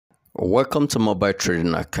Welcome to Mobile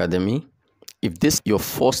Trading Academy. If this is your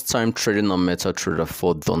first time trading on MetaTrader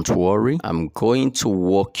 4, don't worry. I'm going to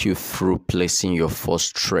walk you through placing your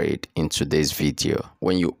first trade in today's video.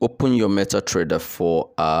 When you open your MetaTrader 4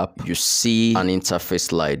 app, you see an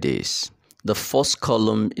interface like this. The first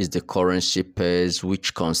column is the currency pairs,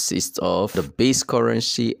 which consists of the base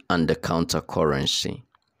currency and the counter currency.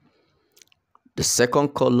 The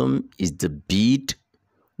second column is the bid,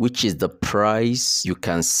 which is the price you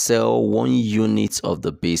can sell 1 unit of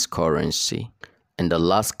the base currency. And the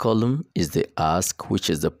last column is the ask, which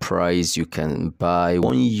is the price you can buy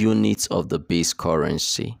 1 unit of the base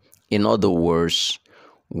currency. In other words,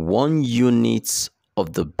 1 unit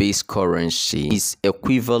of the base currency is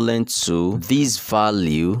equivalent to this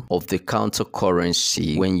value of the counter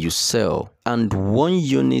currency when you sell, and 1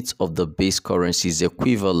 unit of the base currency is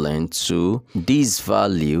equivalent to this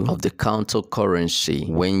value of the counter currency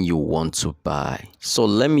when you want to buy. So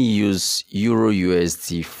let me use Euro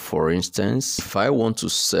USD for instance. If I want to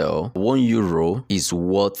sell, 1 euro is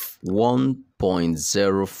worth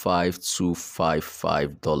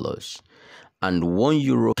 $1.05255, and 1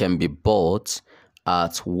 euro can be bought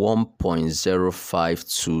at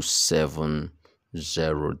 $1.0527.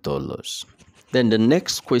 Then the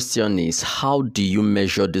next question is, how do you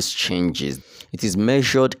measure these changes? It is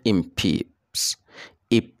measured in pips.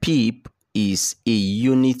 A pip is a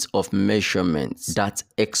unit of measurement that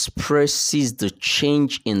expresses the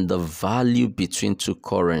change in the value between two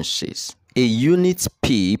currencies. A unit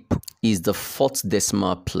pip is the 4th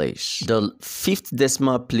decimal place. The 5th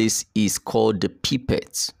decimal place is called the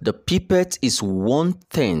pipette. The pipette is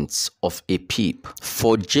 1/10 of a pip.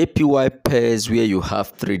 For JPY pairs where you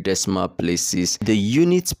have 3 decimal places, the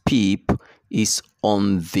unit pip is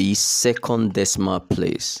on the 2nd decimal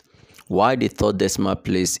place, while the 3rd decimal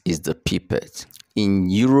place is the pipette. In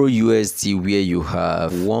Euro USD where you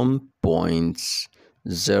have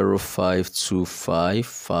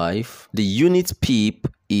 1.05255, the unit pip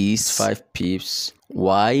is 5 pips,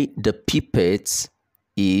 while the pipette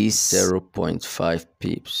is 0.5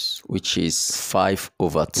 pips, which is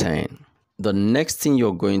 5/10. The next thing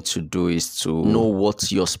you're going to do is to know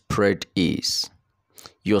what your spread is.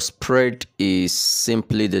 Your spread is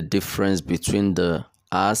simply the difference between the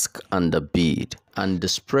ask and the bid, and the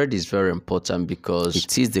spread is very important because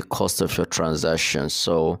it is the cost of your transaction,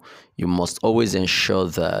 so you must always ensure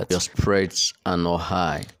that your spreads are not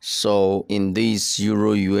high. So in this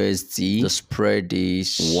Euro USD, the spread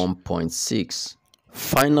is 1.6.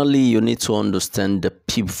 Finally, you need to understand the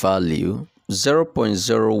PIP value.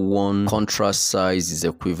 0.01 contract size is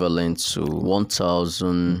equivalent to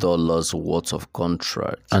 $1,000 worth of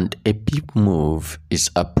contract, and a PIP move is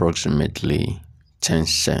approximately 10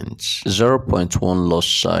 cents. 0.1 lot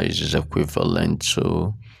size is equivalent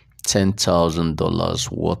to $10,000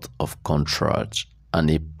 worth of contract,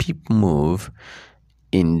 and a PIP move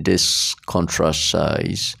in this contract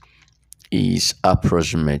size is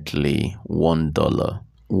approximately $1.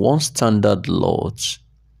 1 standard lot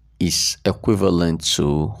is equivalent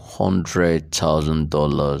to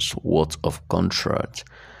 $100,000 worth of contract,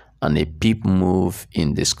 and a PIP move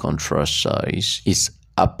in this contract size is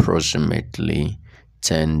approximately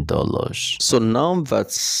 $10. So now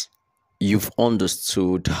that you've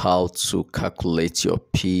understood how to calculate your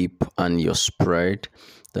PIP and your spread,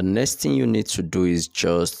 the next thing you need to do is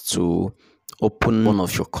just to open one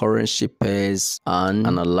of your currency pairs and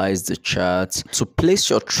analyze the chart. To place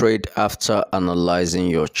your trade after analyzing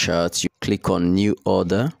your chart, you click on New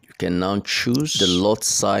Order. You can now choose the lot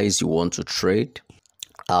size you want to trade.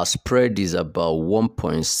 Our spread is about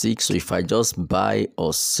 1.6, so if I just buy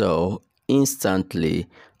or sell, instantly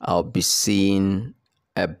I'll be seeing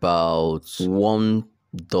about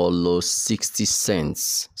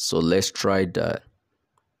 $1.60. So let's try that.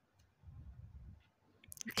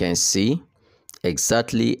 You can see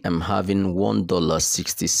exactly I'm having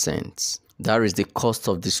 $1.60. That is the cost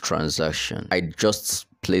of this transaction. I just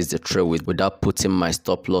placed the trade without putting my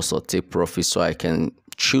stop loss or take profit, so I can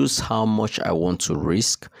choose how much I want to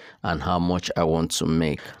risk and how much I want to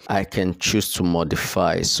make. I can choose to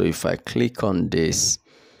modify. So if I click on this,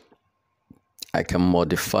 I can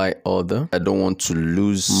modify order. I don't want to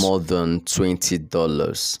lose more than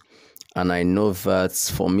 $20. And I know that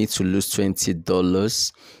for me to lose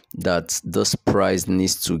 $20, that this price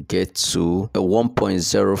needs to get to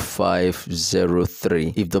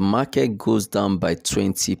 1.0503. If the market goes down by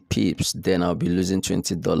 20 pips, then I'll be losing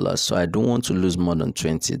 $20. So I don't want to lose more than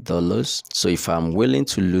 $20. So if I'm willing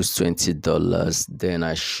to lose $20, then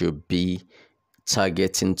I should be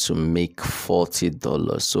targeting to make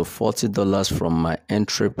 $40. So $40 from my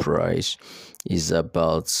entry price is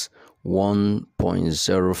about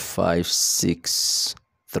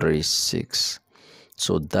 1.05636.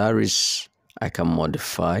 So that is, I can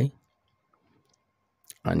modify,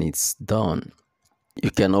 and it's done.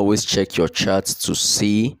 You can always check your charts to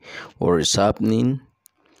see what is happening.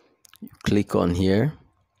 You click on here,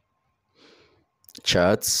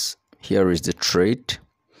 charts. Here is the trade.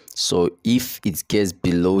 So if it gets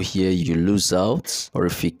below here, you lose out, or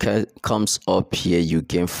if it comes up here, you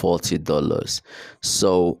gain $40.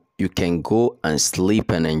 So you can go and sleep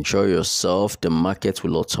and enjoy yourself. The market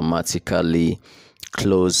will automatically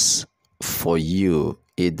close for you,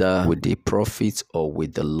 either with the profit or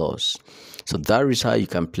with the loss. So that is how you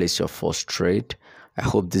can place your first trade. I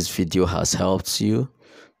hope this video has helped you.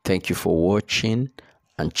 Thank you for watching,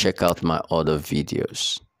 and check out my other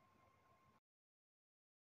videos.